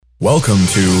Welcome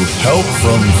to Help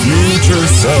from Future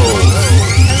Self.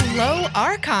 Hello,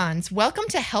 Archons. Welcome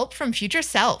to Help from Future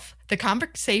Self, the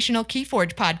conversational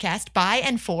Keyforge podcast by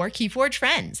and for Keyforge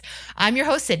friends. I'm your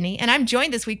host, Sydney, and I'm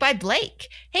joined this week by Blake.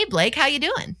 Hey, Blake, how you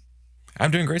doing?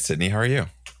 I'm doing great, Sydney. How are you?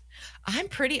 I'm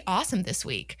pretty awesome this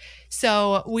week.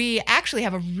 So we actually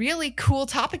have a really cool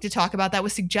topic to talk about that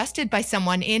was suggested by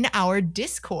someone in our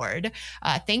Discord.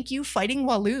 Thank you, Fighting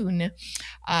Walloon.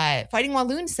 Fighting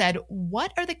Walloon said,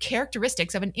 what are the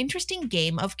characteristics of an interesting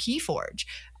game of Keyforge?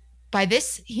 By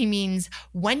this, he means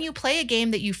when you play a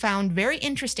game that you found very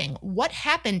interesting, what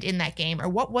happened in that game or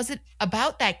what was it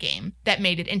about that game that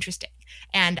made it interesting?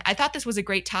 And I thought this was a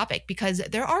great topic because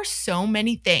there are so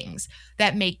many things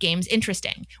that make games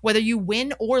interesting, whether you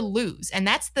win or lose. And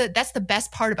that's the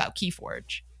best part about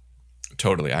Keyforge.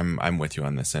 Totally. I'm with you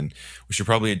on this. And we should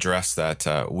probably address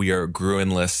that we are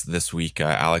Gruenless this week.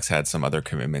 Alex had some other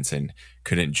commitments and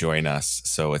couldn't join us.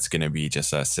 So it's going to be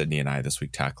just Sydney and I this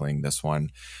week tackling this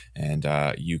one. And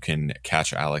you can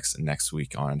catch Alex next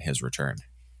week on his return.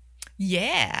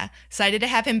 Yeah. Excited to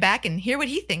have him back and hear what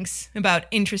he thinks about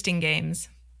interesting games.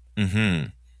 Mm-hmm.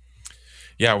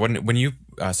 Yeah, when you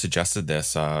suggested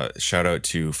this, shout out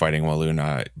to Fighting Walloon,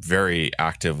 very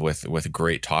active with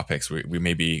great topics. We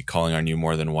may be calling on you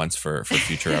more than once for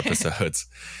future episodes.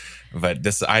 But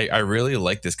this, I really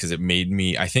like this because it made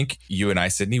me, I think you and I,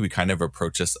 Sydney, we kind of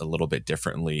approach this a little bit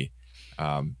differently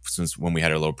since when we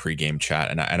had our little pregame chat.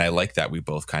 And I like that we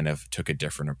both kind of took a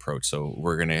different approach. So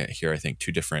we're going to hear, I think,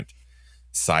 two different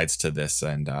sides to this.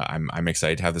 And I'm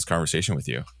excited to have this conversation with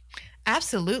you.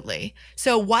 Absolutely.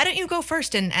 So why don't you go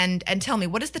first and tell me,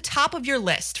 what is the top of your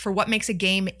list for what makes a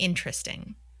game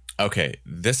interesting? Okay,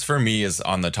 this for me is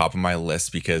on the top of my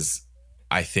list because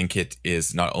I think it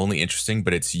is not only interesting,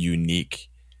 but it's unique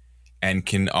and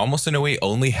can almost in a way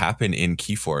only happen in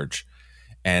Keyforge.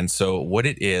 And so what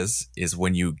it is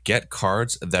when you get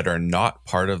cards that are not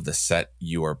part of the set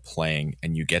you are playing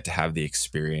and you get to have the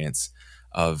experience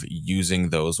of using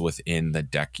those within the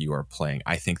deck you are playing.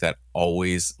 I think that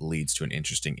always leads to an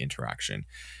interesting interaction.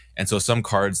 And so some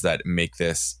cards that make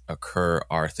this occur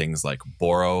are things like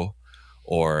Borrow,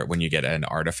 or when you get an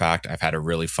artifact. I've had a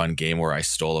really fun game where I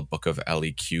stole a Book of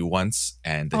LEQ once,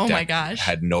 and the deck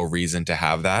had no reason to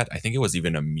have that. I think it was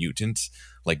even a mutant,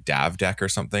 like Dav deck or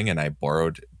something, and I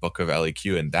borrowed Book of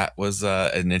LEQ, and that was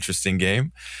an interesting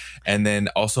game. And then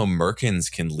also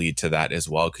Merkins can lead to that as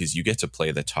well, because you get to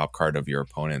play the top card of your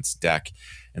opponent's deck.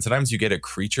 And sometimes you get a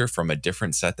creature from a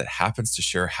different set that happens to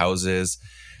share houses.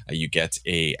 You get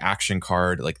a action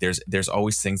card. Like there's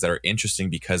always things that are interesting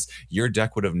because your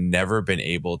deck would have never been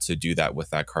able to do that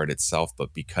with that card itself.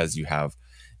 But because you have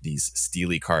these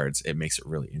steely cards, it makes it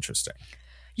really interesting.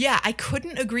 Yeah, I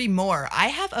couldn't agree more. I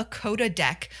have a Coda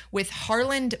deck with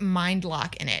Harland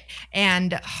Mindlock in it.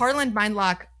 And Harland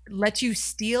Mindlock lets you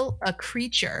steal a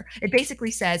creature. It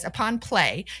basically says, upon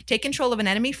play, take control of an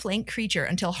enemy flank creature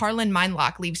until Harland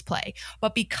Mindlock leaves play.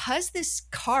 But because this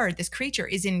creature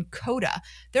is in Coda,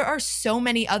 there are so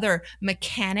many other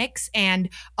mechanics and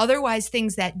otherwise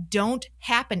things that don't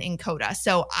happen in Coda.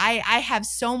 So I have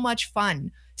so much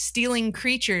fun stealing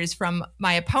creatures from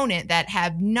my opponent that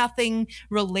have nothing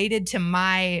related to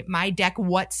my deck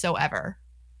whatsoever.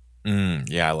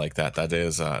 Yeah, I like that. That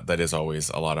is always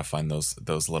a lot of fun.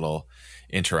 Those little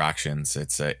interactions.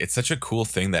 It's such a cool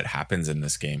thing that happens in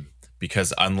this game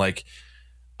because unlike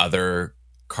other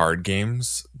card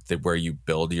games where you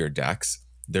build your decks,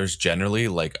 there's generally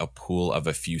like a pool of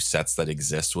a few sets that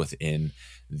exist within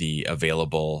the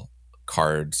available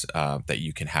cards that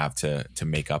you can have to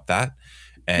make up that.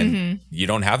 And you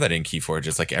don't have that in Keyforge.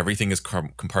 It's like everything is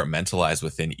compartmentalized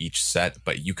within each set,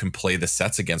 but you can play the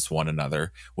sets against one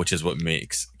another, which is what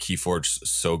makes Keyforge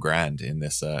so grand in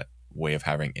this way of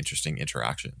having interesting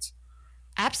interactions.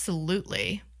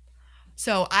 Absolutely.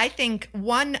 So I think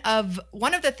one of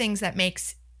the things that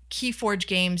makes Keyforge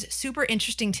games super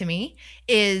interesting to me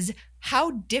is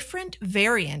how different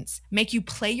variants make you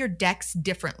play your decks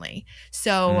differently.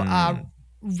 So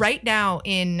right now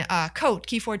in COTE,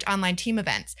 Keyforge Online Team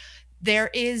Events,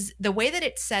 there is the way that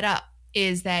it's set up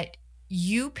is that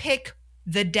you pick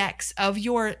the decks of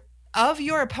your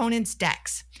opponent's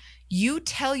decks. You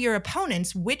tell your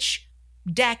opponents which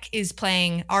deck is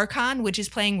playing Archon, which is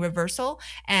playing Reversal,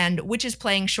 and which is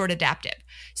playing Short Adaptive.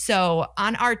 So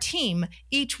on our team,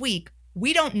 each week,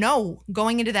 we don't know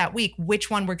going into that week which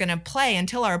one we're going to play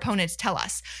until our opponents tell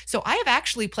us. So I have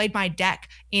actually played my deck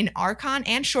in Archon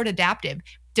and Short Adaptive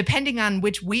depending on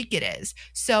which week it is.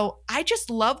 So I just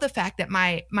love the fact that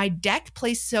my deck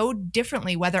plays so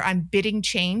differently, whether I'm bidding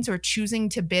chains or choosing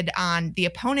to bid on the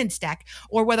opponent's deck,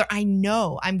 or whether I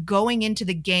know I'm going into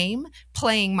the game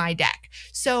playing my deck.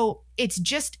 So it's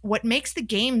just what makes the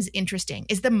games interesting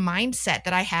is the mindset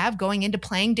that I have going into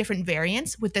playing different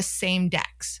variants with the same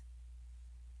decks.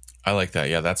 I like that.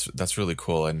 Yeah, that's really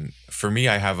cool. And for me,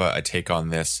 I have a take on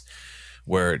this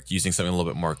where using something a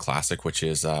little bit more classic, which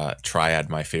is Triad,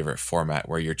 my favorite format,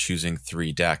 where you're choosing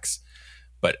 3 decks.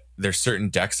 But there's certain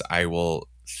decks I will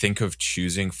think of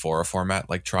choosing for a format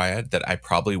like Triad that I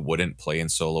probably wouldn't play in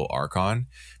solo Archon,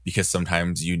 because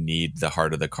sometimes you need the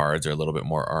heart of the cards or a little bit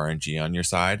more RNG on your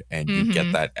side, and you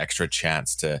get that extra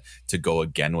chance to go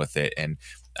again with it. And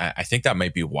I think that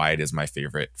might be why it is my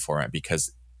favorite format,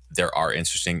 because there are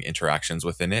interesting interactions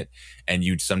within it, and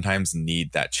you sometimes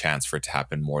need that chance for it to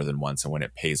happen more than once. And when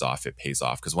it pays off,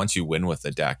 because once you win with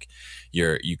the deck,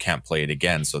 you can't play it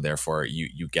again. So therefore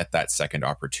you get that second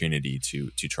opportunity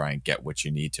to try and get what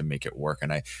you need to make it work.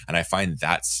 And I find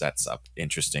that sets up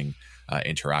interesting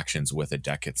interactions with a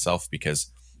deck itself,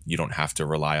 because you don't have to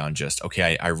rely on just,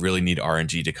 okay, I really need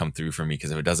RNG to come through for me,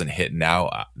 because if it doesn't hit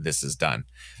now, this is done.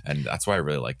 And that's why I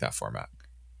really like that format.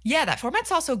 Yeah, that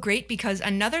format's also great because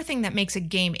another thing that makes a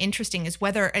game interesting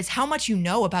is how much you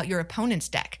know about your opponent's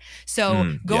deck.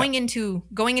 So going into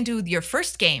your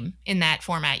first game in that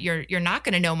format, you're not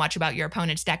going to know much about your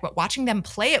opponent's deck, but watching them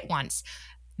play it once,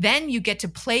 then you get to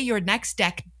play your next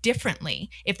deck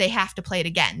differently if they have to play it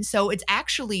again. So it's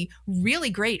actually really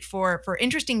great for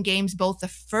interesting games, both the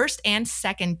first and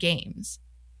second games.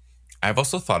 I've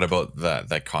also thought about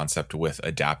that concept with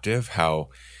adaptive, how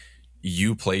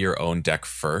you play your own deck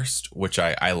first, which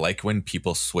I like when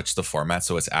people switch the format.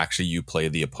 So it's actually you play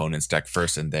the opponent's deck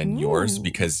first and then yours,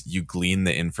 because you glean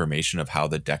the information of how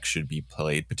the deck should be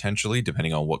played potentially,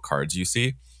 depending on what cards you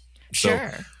see.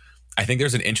 Sure. So I think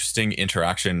there's an interesting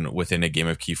interaction within a game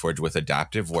of Keyforge with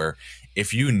adaptive, where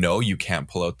if you know you can't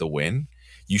pull out the win,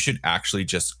 you should actually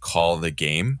just call the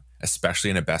game, especially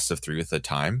in a best of 3 with a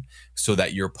time, so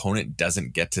that your opponent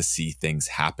doesn't get to see things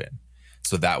happen.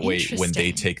 So that way, when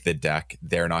they take the deck,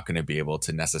 they're not going to be able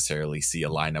to necessarily see a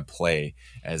line of play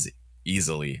as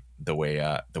easily the way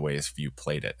if you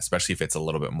played it, especially if it's a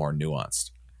little bit more nuanced.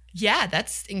 Yeah,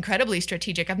 that's incredibly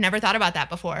strategic. I've never thought about that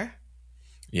before.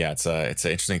 Yeah, it's an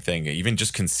interesting thing. Even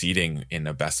just conceding in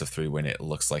a best of 3 when it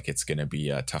looks like it's going to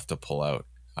be tough to pull out,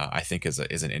 I think is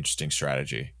an interesting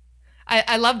strategy.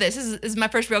 I love this. This is my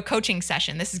first real coaching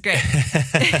session. This is great.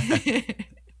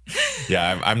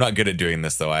 Yeah, I'm not good at doing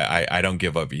this, though. I don't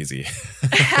give up easy.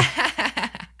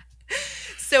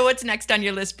 So what's next on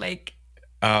your list, Blake?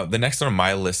 The next on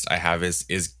my list I have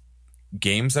is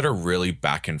games that are really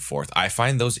back and forth. I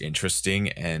find those interesting,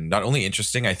 and not only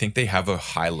interesting, I think they have a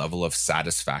high level of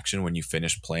satisfaction when you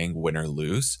finish playing win or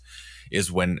lose,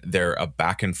 is when they're a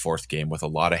back and forth game with a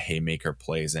lot of haymaker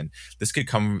plays. And this could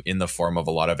come in the form of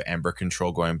a lot of Ember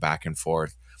control going back and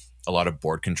forth, a lot of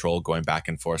board control going back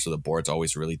and forth. So the board's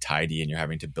always really tidy and you're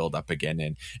having to build up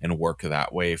again and work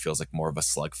that way. It feels like more of a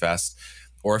slugfest.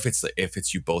 Or if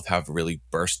it's you both have really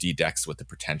bursty decks with the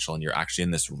potential, and you're actually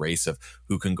in this race of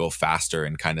who can go faster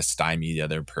and kind of stymie the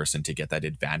other person to get that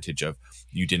advantage of,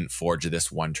 you didn't forge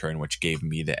this one turn, which gave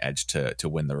me the edge to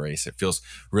win the race. It feels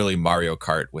really Mario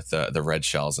Kart with the red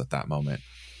shells at that moment.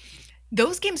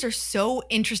 Those games are so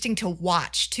interesting to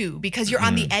watch too, because you're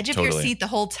on the edge of your seat the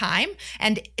whole time.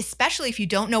 And especially if you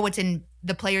don't know what's in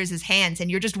the players' hands and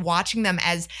you're just watching them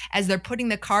as they're putting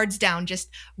the cards down, just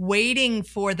waiting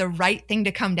for the right thing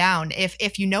to come down.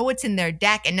 If you know what's in their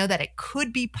deck and know that it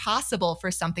could be possible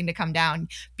for something to come down,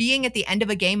 being at the end of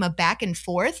a game of back and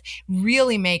forth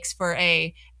really makes for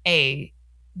a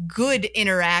good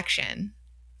interaction.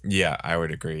 Yeah, I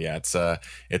would agree. Yeah,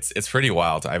 it's pretty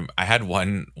wild. I had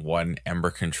one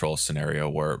Ember control scenario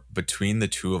where between the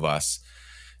two of us,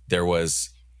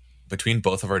 between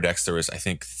both of our decks, there was, I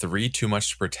think, 3 too much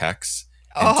to protects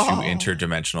and 2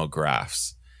 interdimensional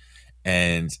graphs.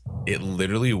 And it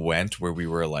literally went where we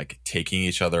were like taking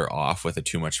each other off with a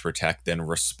too much to protect, then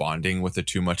responding with a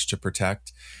too much to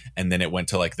protect. And then it went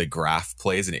to like the graph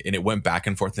plays, and it went back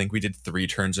and forth. I think we did 3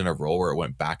 turns in a row where it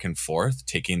went back and forth,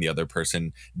 taking the other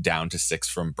person down to 6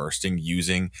 from bursting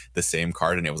using the same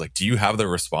card. And it was like, do you have the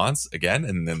response again?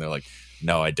 And then they're like,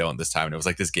 no, I don't this time. And it was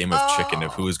like this game of chicken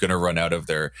of who was going to run out of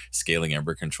their scaling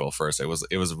Ember control first. It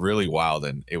was really wild,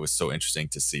 and it was so interesting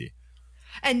to see.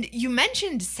 And you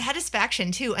mentioned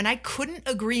satisfaction too, and I couldn't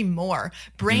agree more.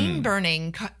 Brain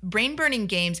burning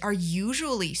games are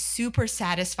usually super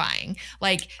satisfying.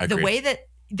 Like Agreed. The way that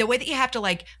the way that you have to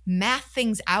like math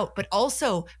things out, but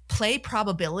also play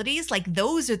probabilities, like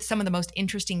those are some of the most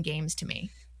interesting games to me.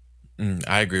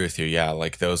 I agree with you. Yeah,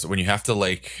 like those when you have to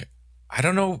like I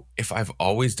don't know if I've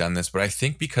always done this, but I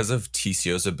think because of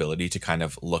TCO's ability to kind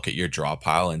of look at your draw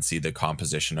pile and see the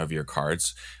composition of your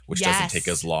cards, which doesn't take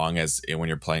Yes. as long as when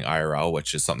you're playing IRL,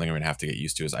 which is something I'm gonna have to get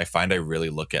used to. Is I find I really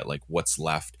look at like what's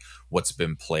left, what's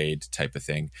been played, type of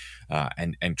thing,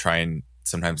 and try and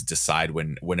sometimes decide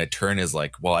when a turn is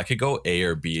like, well, I could go A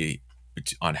or B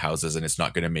on houses and it's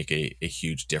not going to make a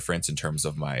huge difference in terms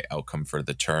of my outcome for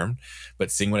the turn,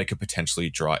 but seeing what I could potentially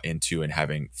draw into and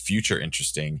having future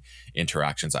interesting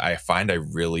interactions, I find I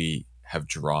really have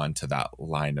drawn to that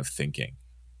line of thinking.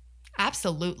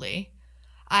 Absolutely.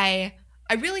 I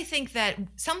really think that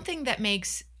something that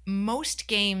makes most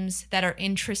games that are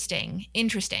interesting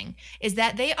is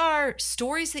that they are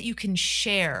stories that you can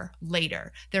share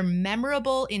later. They're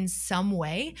memorable in some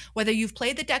way, whether you've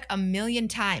played the deck a million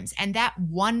times and that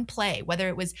one play, whether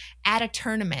it was at a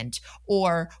tournament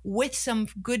or with some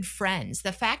good friends,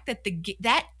 the fact that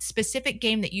that specific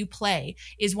game that you play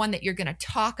is one that you're going to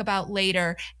talk about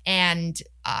later and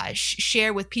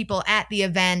share with people at the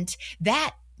event,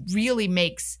 that really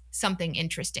makes something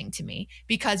interesting to me,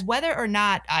 because whether or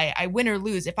not I win or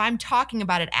lose, if I'm talking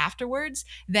about it afterwards,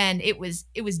 then it was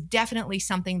definitely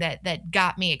something that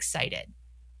got me excited.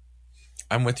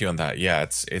 I'm with you on that. Yeah,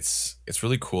 it's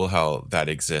really cool how that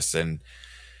exists, and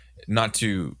not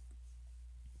to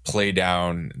play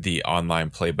down the online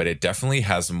play, but it definitely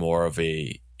has more of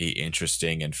a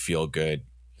interesting and feel good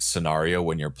scenario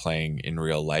when you're playing in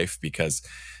real life, because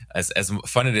as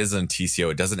fun it is in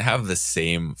TCO, it doesn't have the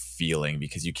same feeling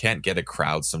because you can't get a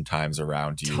crowd sometimes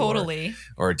around you, Totally.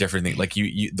 or a different thing. Like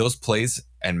you those plays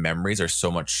and memories are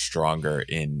so much stronger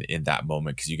in that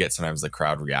moment because you get sometimes the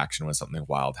crowd reaction when something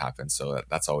wild happens. So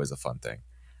that's always a fun thing.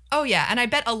 Oh, yeah. And I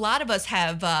bet a lot of us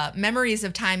have memories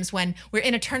of times when we're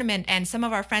in a tournament and some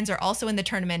of our friends are also in the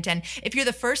tournament. And if you're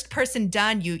the first person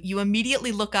done, you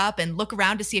immediately look up and look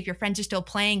around to see if your friends are still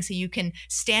playing so you can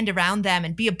stand around them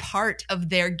and be a part of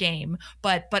their game.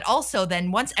 But also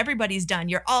then once everybody's done,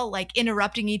 you're all like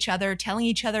interrupting each other, telling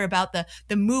each other about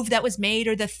the move that was made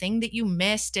or the thing that you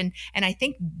missed. And I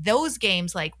think those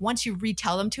games, like once you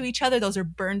retell them to each other, those are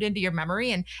burned into your memory.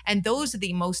 And those are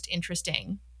the most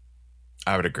interesting.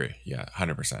 I would agree. Yeah,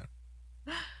 100%.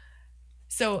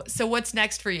 So what's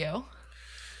next for you?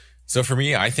 So for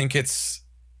me, I think it's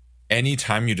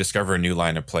anytime you discover a new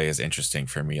line of play is interesting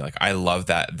for me. Like I love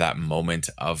that moment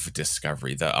of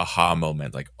discovery, the aha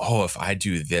moment. Like, oh, if I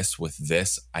do this with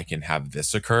this, I can have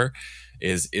this occur.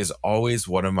 Is always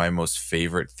one of my most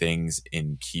favorite things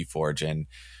in Keyforge. And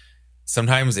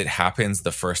sometimes it happens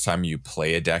the first time you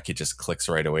play a deck, it just clicks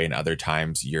right away, and other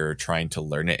times you're trying to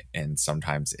learn it, and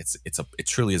sometimes it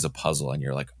truly is a puzzle, and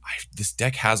you're like, this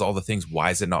deck has all the things, why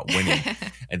is it not winning?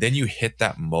 And then you hit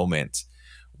that moment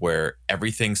where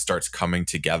everything starts coming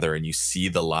together and you see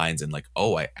the lines and like,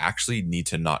 oh, I actually need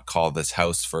to not call this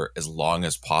house for as long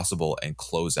as possible and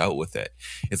close out with it.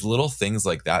 It's little things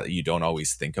like that you don't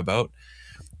always think about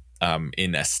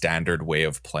in a standard way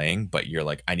of playing, but you're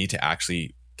like, I need to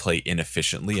actually play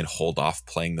inefficiently and hold off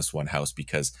playing this one house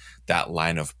because that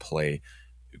line of play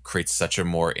creates such a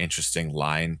more interesting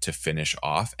line to finish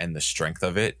off, and the strength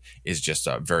of it is just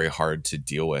very hard to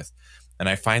deal with. And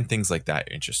I find things like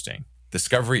that interesting.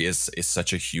 Discovery is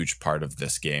such a huge part of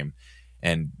this game,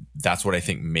 and that's what I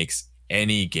think makes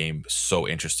any game so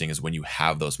interesting, is when you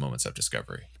have those moments of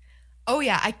discovery. Oh,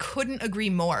 yeah, I couldn't agree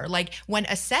more. Like when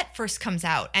a set first comes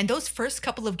out and those first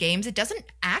couple of games, it doesn't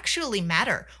actually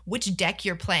matter which deck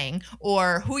you're playing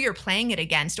or who you're playing it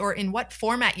against or in what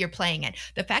format you're playing it.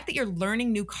 The fact that you're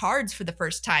learning new cards for the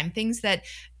first time, things that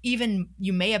even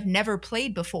you may have never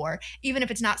played before, even if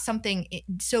it's not something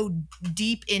so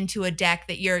deep into a deck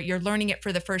that you're learning it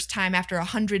for the first time after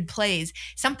 100 plays,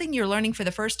 something you're learning for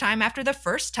the first time after the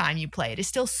first time you play it is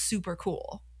still super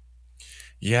cool.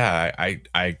 Yeah,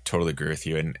 I totally agree with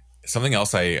you. And something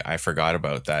else I forgot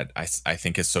about that I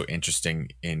think is so interesting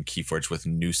in Keyforge with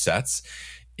new sets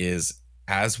is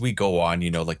as we go on,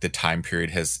 like the time period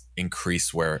has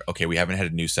increased where, okay, we haven't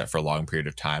had a new set for a long period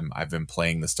of time. I've been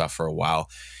playing this stuff for a while.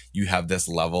 You have this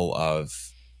level of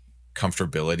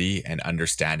comfortability and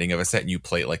understanding of a set, and you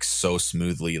play it like so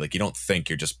smoothly. Like you don't think,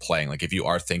 you're just playing. Like if you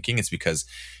are thinking, it's because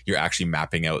you're actually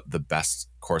mapping out the best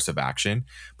course of action.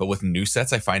 But with new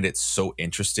sets, I find it so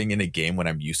interesting in a game when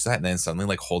I'm used to that, and then suddenly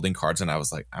like holding cards, and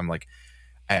I'm like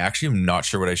I actually am not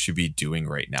sure what I should be doing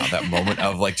right now. That moment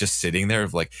of like just sitting there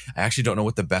of like, I actually don't know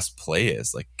what the best play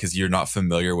is, like, because you're not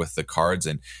familiar with the cards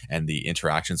and the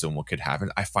interactions and what could happen.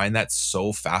 I find that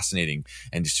so fascinating,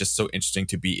 and it's just so interesting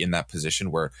to be in that position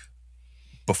where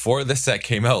before this set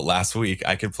came out last week,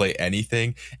 I could play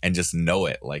anything and just know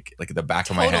it like at the back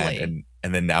of my hand.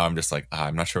 And then now I'm just like,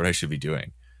 I'm not sure what I should be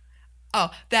doing. Oh,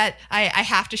 that I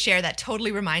have to share. That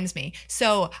totally reminds me.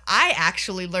 So I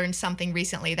actually learned something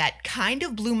recently that kind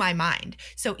of blew my mind.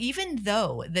 So even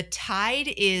though the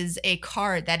Tide is a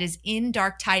card that is in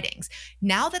Dark Tidings,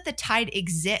 now that the Tide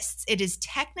exists, it is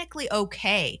technically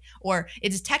okay, or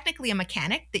it is technically a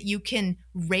mechanic that you can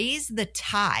raise the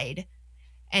Tide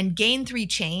and gain 3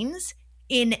 chains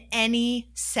in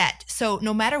any set. So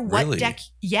no matter what Really? deck,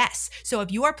 yes. So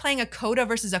if you are playing a Coda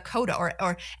versus a Coda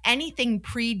or anything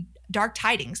pre Dark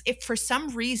Tidings, if for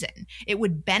some reason it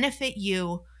would benefit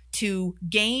you to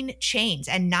gain chains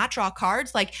and not draw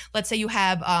cards, like let's say you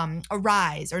have a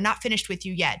Rise or Not Finished With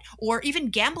You Yet, or even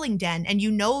Gambling Den, and you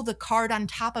know the card on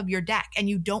top of your deck and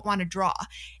you don't want to draw,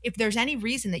 if there's any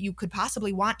reason that you could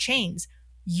possibly want chains,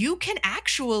 you can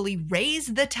actually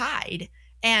raise the Tide.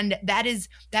 And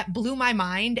that blew my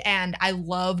mind, and I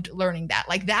loved learning that.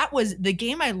 Like, that was the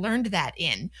game I learned that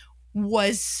in,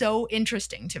 was so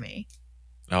interesting to me.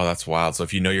 Oh, that's wild. So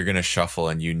if you know you're going to shuffle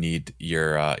and you need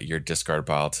your discard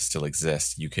pile to still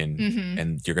exist, you can,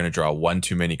 and you're going to draw one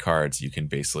too many cards, you can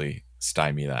basically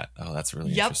stymie that. Oh, that's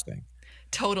really interesting.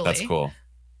 Totally. That's cool.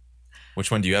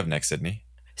 Which one do you have next, Sydney?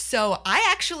 So I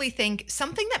actually think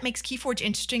something that makes Keyforge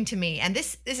interesting to me, and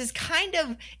this is kind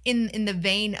of in the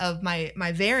vein of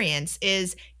my variants,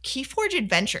 is Keyforge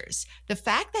Adventures. The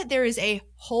fact that there is a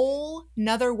whole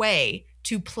nother way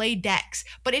to play decks,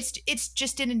 but it's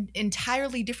just an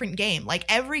entirely different game. Like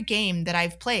every game that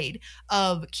I've played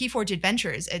of Keyforge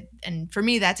Adventures, and for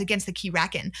me that's Against the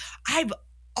Key-Raken,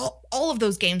 all of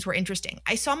those games were interesting.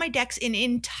 I saw my decks in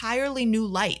entirely new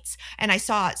lights, and I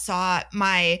saw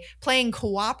my playing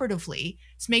cooperatively.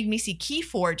 It's made me see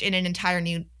Keyforge in an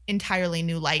entirely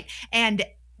new light, and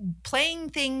playing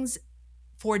things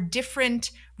for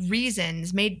different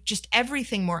reasons made just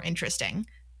everything more interesting.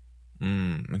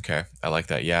 Okay. I like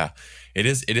that. Yeah. It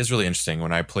is really interesting.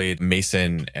 When I played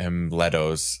Mason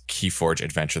Leto's Keyforge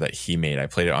adventure that he made, I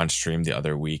played it on stream the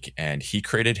other week, and he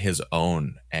created his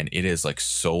own, and it is like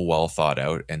so well thought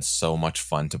out and so much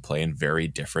fun to play and very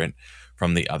different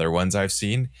from the other ones I've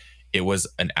seen. It was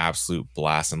an absolute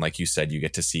blast. And like you said, you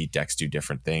get to see decks do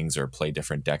different things or play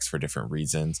different decks for different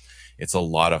reasons. It's a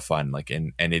lot of fun. Like,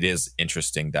 and it is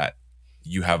interesting that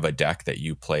you have a deck that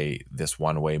you play this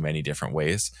one way many different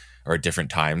ways or at different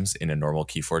times in a normal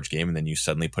Keyforge game, and then you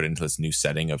suddenly put into this new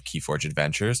setting of Keyforge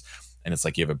Adventures, and it's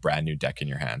like you have a brand new deck in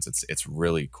your hands. It's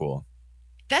really cool.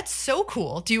 That's so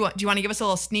cool. Do you want to give us a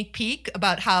little sneak peek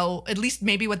about how, at least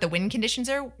maybe what the win conditions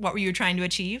are? What were you trying to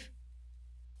achieve?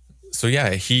 So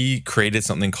yeah, he created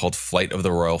something called Flight of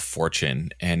the Royal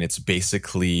Fortune, and it's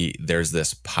basically, there's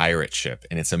this pirate ship,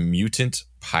 and it's a mutant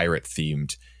pirate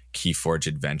themed Keyforge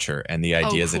adventure, and the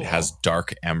idea is it has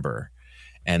Dark Ember,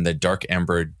 and the Dark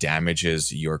Ember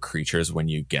damages your creatures when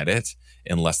you get it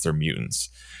unless they're mutants.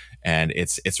 And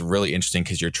it's really interesting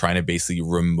because you're trying to basically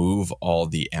remove all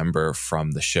the ember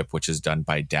from the ship, which is done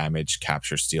by damage,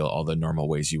 capture, steal, all the normal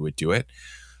ways you would do it.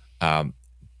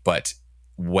 But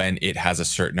when it has a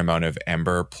certain amount of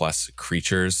ember plus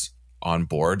creatures on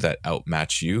board that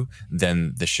outmatch you,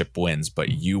 then the ship wins. But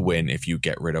you win if you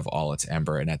get rid of all its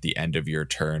ember. And at the end of your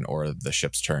turn, or the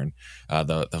ship's turn,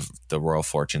 the Royal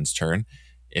Fortune's turn,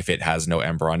 if it has no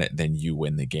ember on it, then you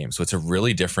win the game. So it's a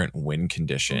really different win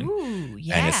condition. Ooh,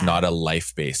 yeah. And it's not a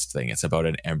life-based thing. It's about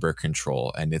an ember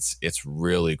control. And it's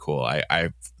really cool.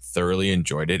 I thoroughly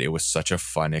enjoyed it. It was such a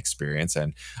fun experience.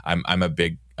 And I'm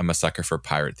a sucker for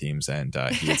pirate themes, and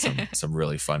he had some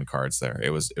really fun cards there.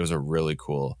 It was a really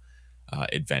cool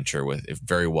adventure with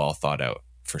very well thought out,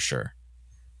 for sure.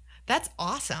 That's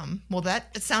awesome. Well,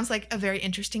 it sounds like a very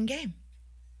interesting game.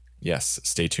 Yes,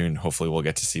 stay tuned. Hopefully we'll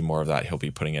get to see more of that. He'll be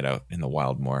putting it out in the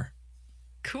wild more.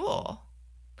 Cool.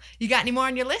 You got any more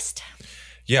on your list?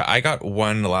 Yeah, I got the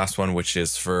last one, which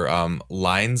is for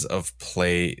lines of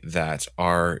play that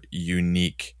are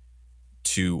unique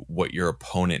to what your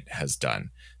opponent has done.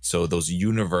 So those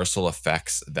universal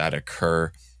effects that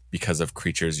occur because of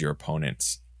creatures your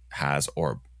opponent has,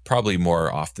 or probably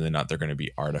more often than not, they're going to be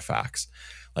artifacts.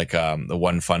 Like the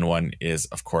one fun one is,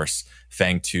 of course,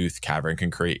 Fangtooth Cavern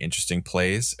can create interesting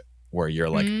plays where you're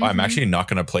like, oh, I'm actually not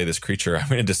going to play this creature. I'm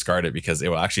going to discard it because it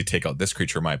will actually take out this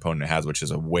creature my opponent has, which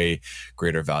is a way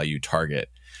greater value target.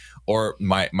 Or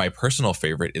my personal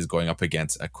favorite is going up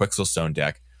against a Quixelstone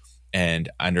deck and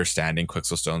understanding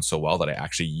Quixel Stone so well that I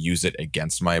actually use it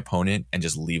against my opponent and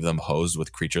just leave them hosed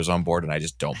with creatures on board, and I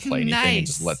just don't play anything and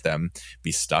just let them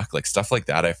be stuck. Like stuff like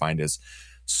that I find is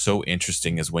so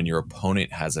interesting, is when your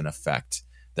opponent has an effect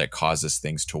that causes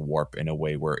things to warp in a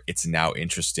way where it's now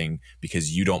interesting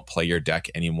because you don't play your deck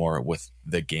anymore with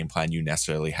the game plan you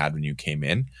necessarily had when you came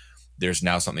in. There's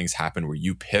now something's happened where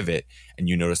you pivot and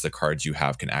you notice the cards you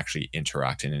have can actually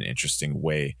interact in an interesting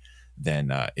way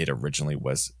than it originally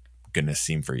was going to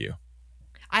seem for you.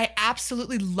 I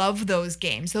absolutely love those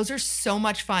games. Those are so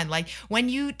much fun. Like when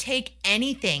you take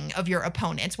anything of your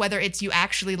opponents, whether it's you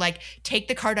actually like take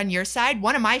the card on your side.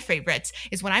 One of my favorites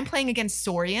is when I'm playing against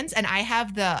Saurians and I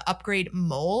have the upgrade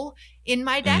Mole in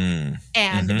my deck,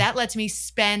 and that lets me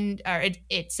spend, or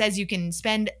it says you can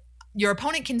spend, your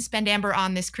opponent can spend Amber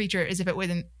on this creature as if it was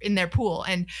in their pool.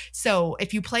 And so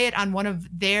if you play it on one of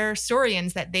their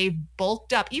Saurians that they've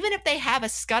bulked up, even if they have a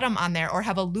Scuttum on there or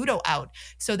have a Ludo out,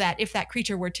 so that if that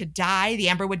creature were to die, the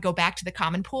Amber would go back to the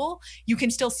common pool, you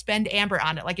can still spend Amber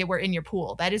on it like it were in your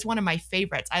pool. That is one of my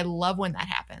favorites. I love when that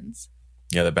happens.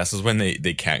 Yeah, the best is when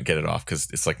they can't get it off, because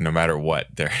it's like no matter what,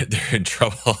 they're in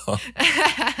trouble.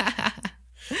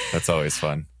 That's always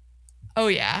fun. Oh,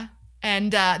 yeah.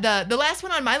 And the last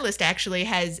one on my list actually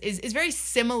is very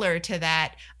similar to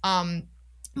that,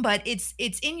 but it's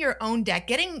in your own deck,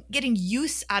 getting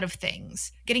use out of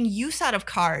things, getting use out of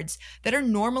cards that are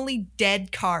normally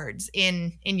dead cards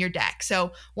in your deck.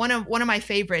 So one of my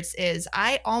favorites is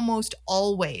I almost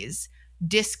always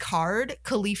discard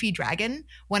Khalifi Dragon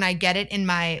when I get it in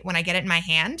my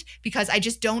hand, because I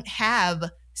just don't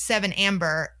have 7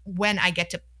 Amber when I get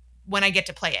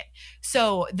to play it.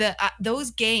 So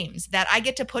those games that I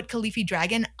get to put Khalifi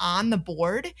Dragon on the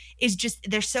board is just,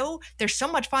 they're so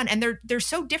much fun, and they're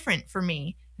so different for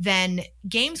me than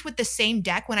games with the same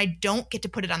deck when I don't get to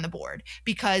put it on the board,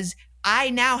 because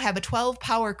I now have a 12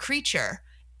 power creature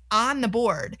on the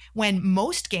board when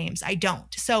most games I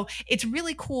don't. So it's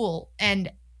really cool, and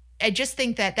I just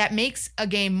think that makes a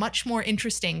game much more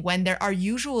interesting when there are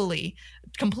usually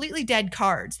completely dead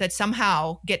cards that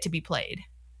somehow get to be played.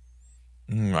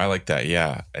 I like that.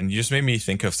 Yeah. And you just made me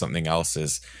think of something else,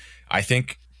 is I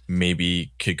think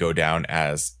maybe could go down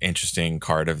as interesting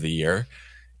card of the year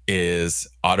is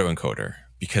Autoencoder,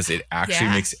 because it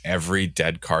actually makes every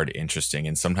dead card interesting.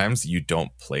 And sometimes you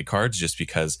don't play cards just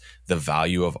because the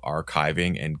value of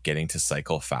archiving and getting to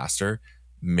cycle faster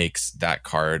makes that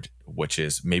card, which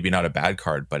is maybe not a bad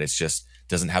card, but it's just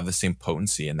doesn't have the same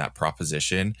potency in that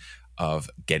proposition of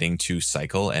getting to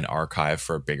cycle and archive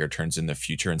for bigger turns in the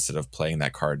future instead of playing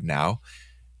that card now.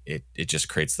 It just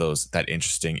creates that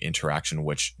interesting interaction,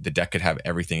 which the deck could have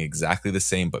everything exactly the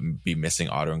same but be missing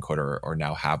Autoencoder or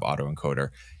now have Autoencoder,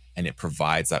 and it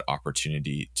provides that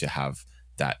opportunity to have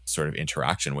that sort of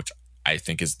interaction, which I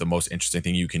think is the most interesting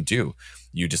thing you can do.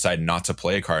 You decide not to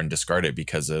play a card and discard it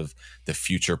because of the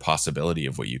future possibility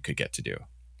of what you could get to do.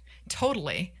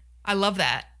 Totally. I love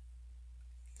that.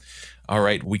 All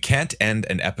right, we can't end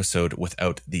an episode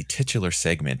without the titular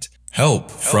segment, Help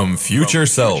from Future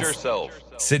Self.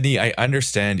 Sydney, I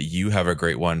understand you have a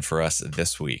great one for us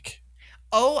this week.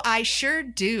 Oh, I sure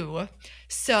do.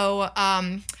 So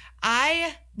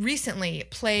I recently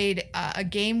played a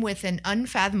game with an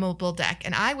unfathomable deck,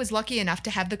 and I was lucky enough to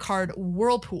have the card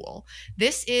Whirlpool.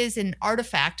 This is an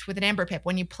artifact with an Amber Pip.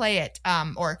 When you play it,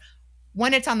 or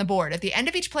when it's on the board, at the end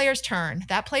of each player's turn,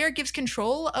 that player gives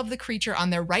control of the creature on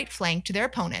their right flank to their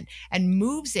opponent and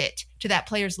moves it to that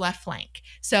player's left flank.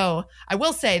 So I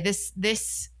will say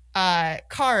this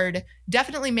card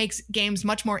definitely makes games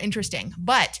much more interesting.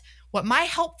 But what my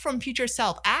Help from Future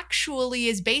Self actually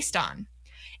is based on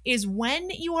is when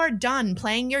you are done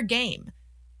playing your game,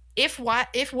 if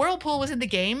Whirlpool was in the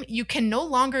game, you can no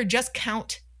longer just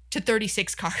count to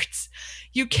 36 cards.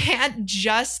 You can't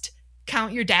just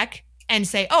count your deck and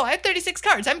say, oh, I have 36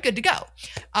 cards, I'm good to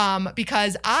go.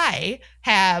 Because I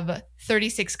have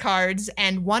 36 cards,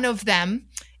 and one of them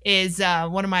is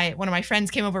one of my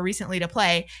friends came over recently to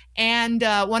play, and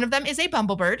one of them is a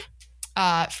Bumblebird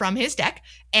from his deck,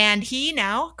 and he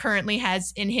now currently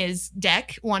has in his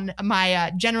deck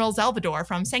my General Salvador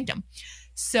from Sanctum.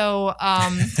 So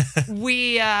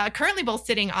we currently both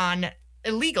sitting on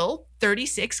illegal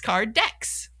 36 card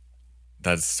decks.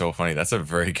 That's so funny. That's a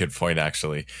very good point,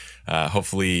 actually.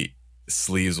 Hopefully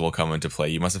sleeves will come into play.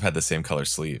 You must have had the same color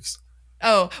sleeves.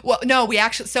 Oh, well, no,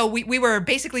 we were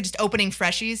basically just opening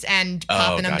freshies and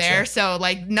popping them there. So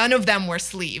like none of them were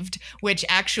sleeved, which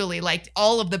actually like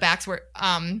all of the backs were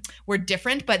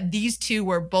different, but these two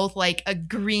were both like a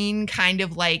green kind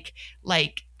of like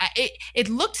it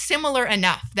looked similar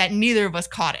enough that neither of us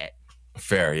caught it.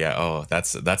 Fair, yeah. Oh,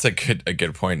 that's a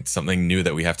good point. Something new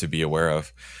that we have to be aware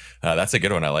of. That's a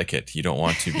good one. I like it. You don't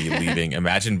want to be leaving.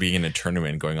 Imagine being in a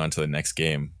tournament going on to the next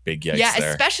game. Big yikes Yeah,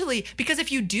 there. especially because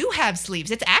if you do have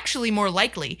sleeves, it's actually more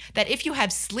likely that if you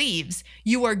have sleeves,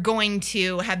 you are going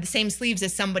to have the same sleeves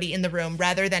as somebody in the room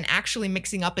rather than actually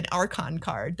mixing up an Archon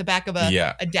card, the back of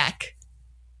a deck.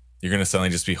 You're gonna suddenly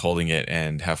just be holding it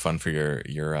and have fun for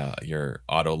your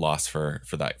auto loss for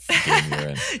that game you're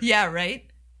in. Yeah, right.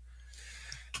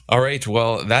 All right.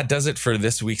 Well, that does it for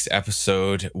this week's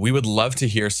episode. We would love to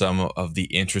hear some of the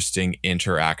interesting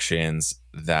interactions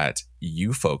that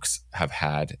you folks have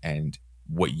had and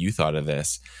what you thought of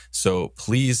this. So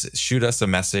please shoot us a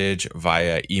message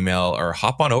via email or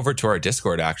hop on over to our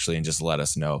Discord actually and just let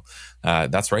us know.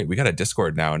 That's right. We got a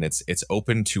Discord now and it's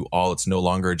open to all. It's no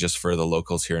longer just for the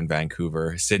locals here in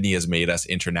Vancouver. Sydney has made us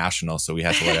international, so we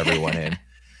had to let everyone in.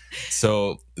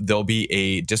 So there'll be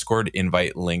a Discord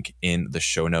invite link in the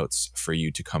show notes for you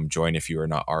to come join if you are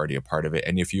not already a part of it.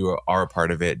 And if you are a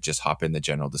part of it, just hop in the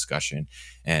general discussion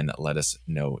and let us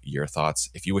know your thoughts.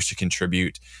 If you wish to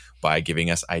contribute by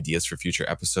giving us ideas for future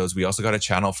episodes, we also got a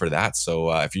channel for that.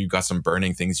 So if you've got some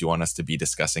burning things you want us to be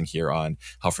discussing here on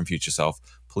Help from Future Self,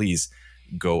 please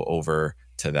go over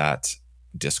to that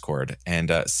Discord.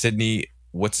 And Sydney,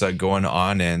 what's going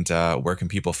on and where can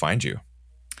people find you?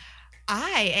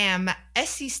 I am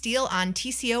SC Steel on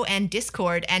TCO and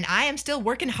Discord, and I am still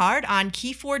working hard on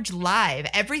Keyforge Live.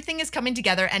 Everything is coming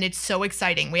together, and it's so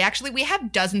exciting. We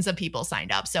have dozens of people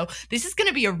signed up, so this is going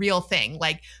to be a real thing.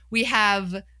 Like we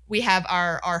have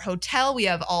our hotel, we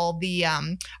have all the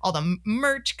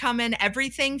merch coming,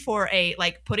 everything for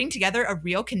putting together a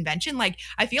real convention. Like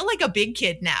I feel like a big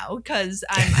kid now because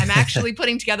I'm actually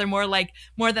putting together more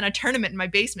than a tournament in my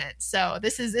basement. So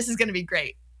this is going to be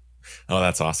great. Oh,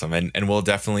 that's awesome. And we'll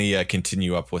definitely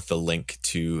continue up with the link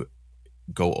to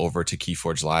go over to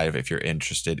Keyforge Live if you're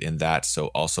interested in that.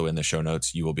 So also in the show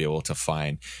notes, you will be able to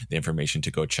find the information to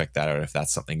go check that out if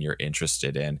that's something you're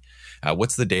interested in.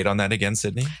 What's the date on that again,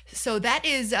 Sydney? So that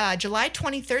is July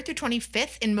 23rd through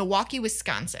 25th in Milwaukee,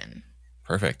 Wisconsin.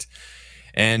 Perfect.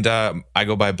 And I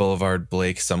go by Boulevard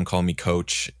Blake. Some call me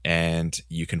Coach. And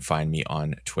you can find me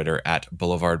on Twitter at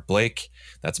Boulevard Blake.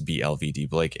 That's BLVD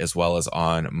Blake, as well as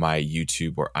on my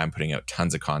YouTube where I'm putting out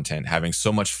tons of content, having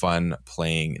so much fun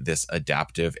playing this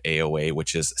adaptive AOA,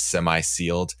 which is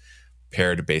semi-sealed,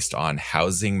 paired based on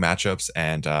housing matchups.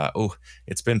 And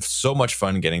it's been so much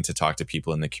fun getting to talk to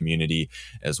people in the community,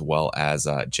 as well as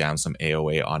jam some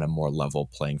AOA on a more level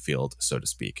playing field, so to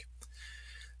speak.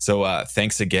 So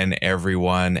thanks again,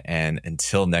 everyone. And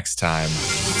until next time,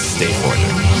 stay forward.